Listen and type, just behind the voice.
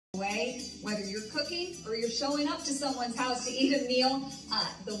way. Whether you're cooking or you're showing up to someone's house to eat a meal,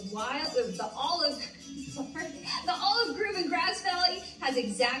 the Olive Grove in Grass Valley has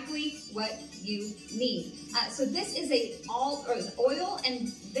exactly what you need. So this is an oil and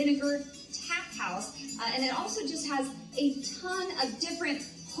vinegar tap house, and it also just has a ton of different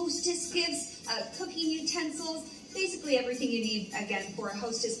hostess gifts, cooking utensils, basically everything you need, again, for a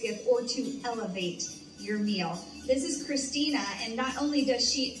hostess gift or to elevate your meal. This is Christina, and not only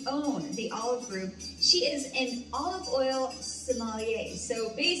does she own the Olive Group, she is an olive oil sommelier.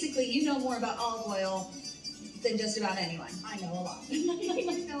 So basically, you know more about olive oil than just about anyone. I know a lot.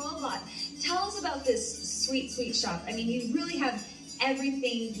 You know a lot. Tell us about this sweet, sweet shop. I mean, you really have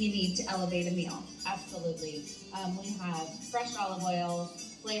everything you need to elevate a meal. Absolutely. We have fresh olive oil,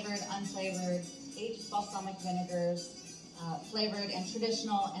 flavored, unflavored, aged balsamic vinegars, flavored and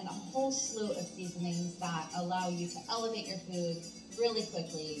traditional, and a whole slew of seasonings that allow you to elevate your food really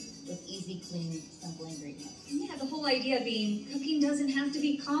quickly with easy, clean, simple ingredients. Yeah, the whole idea being cooking doesn't have to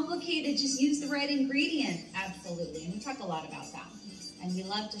be complicated, just use the right ingredient. Absolutely, and we talk a lot about that. And we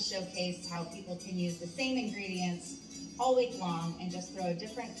love to showcase how people can use the same ingredients all week long and just throw a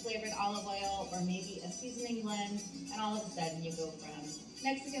different flavored olive oil or maybe a seasoning blend, and all of a sudden you go from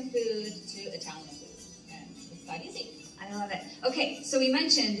Mexican food to Italian food. And it's that easy. I love it. Okay, so we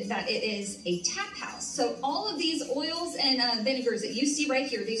mentioned that it is a tap house. So all of these oils and vinegars that you see right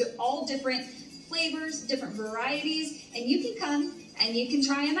here, these are all different flavors, different varieties, and you can come and you can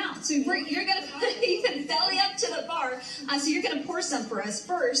try them out. So you're gonna you can belly up to the bar. So you're gonna pour some for us.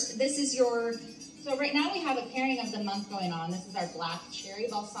 First, this is your. So right now we have a pairing of the month going on. This is our black cherry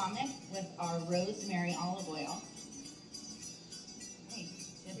balsamic with our rosemary olive oil. Hey,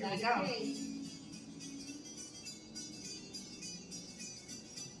 here we go.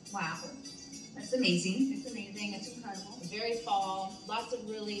 Wow, that's amazing. It's amazing. It's incredible. It's very fall. Lots of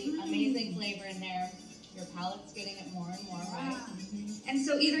really amazing flavor in there. Your palate's getting it more and more, right? And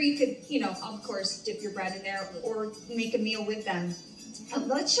so either you could, you know, of course, dip your bread in there or make a meal with them.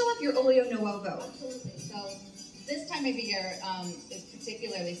 Let's show up your Olio Nuovo. Absolutely. So this time of year is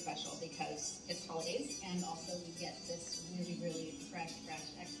particularly special because it's holidays, and also we get this really, really fresh,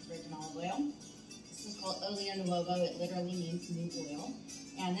 extra virgin olive oil. This is called Olio Nuovo. It literally means new oil.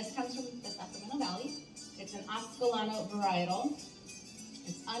 And this comes from the Sacramento Valley. It's an Ascolano varietal.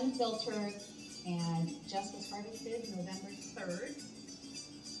 It's unfiltered and just was harvested November 3rd.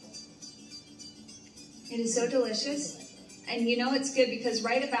 It is so delicious. And you know it's good because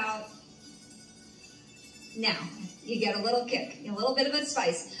right about now, you get a little kick, a little bit of a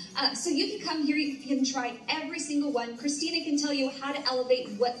spice. So you can come here, you can try every single one. Christina can tell you how to elevate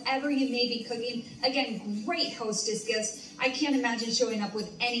whatever you may be cooking. Again, great hostess gifts. I can't imagine showing up with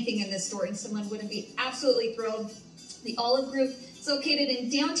anything in this store and someone wouldn't be absolutely thrilled. The Olive Group is located in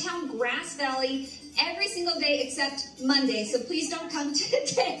downtown Grass Valley every single day except Monday, so please don't come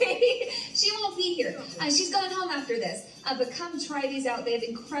today. She won't be here. She's going home after this. But come try these out. They have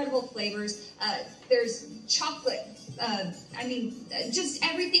incredible flavors. There's chocolate. Just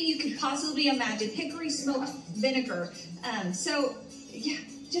everything you could possibly imagine. Hickory smoked vinegar. So, yeah,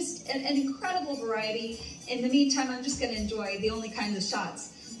 just an incredible variety. In the meantime, I'm just going to enjoy the only kinds of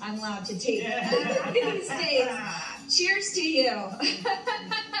shots I'm allowed to take these days. Cheers to you.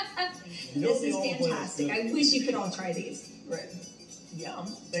 This is fantastic. I wish you could all try these. Right. Yum.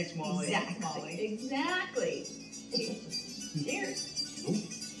 Thanks, Molly. Exactly. Cheers.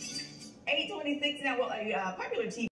 8:26 now. Well, a popular TV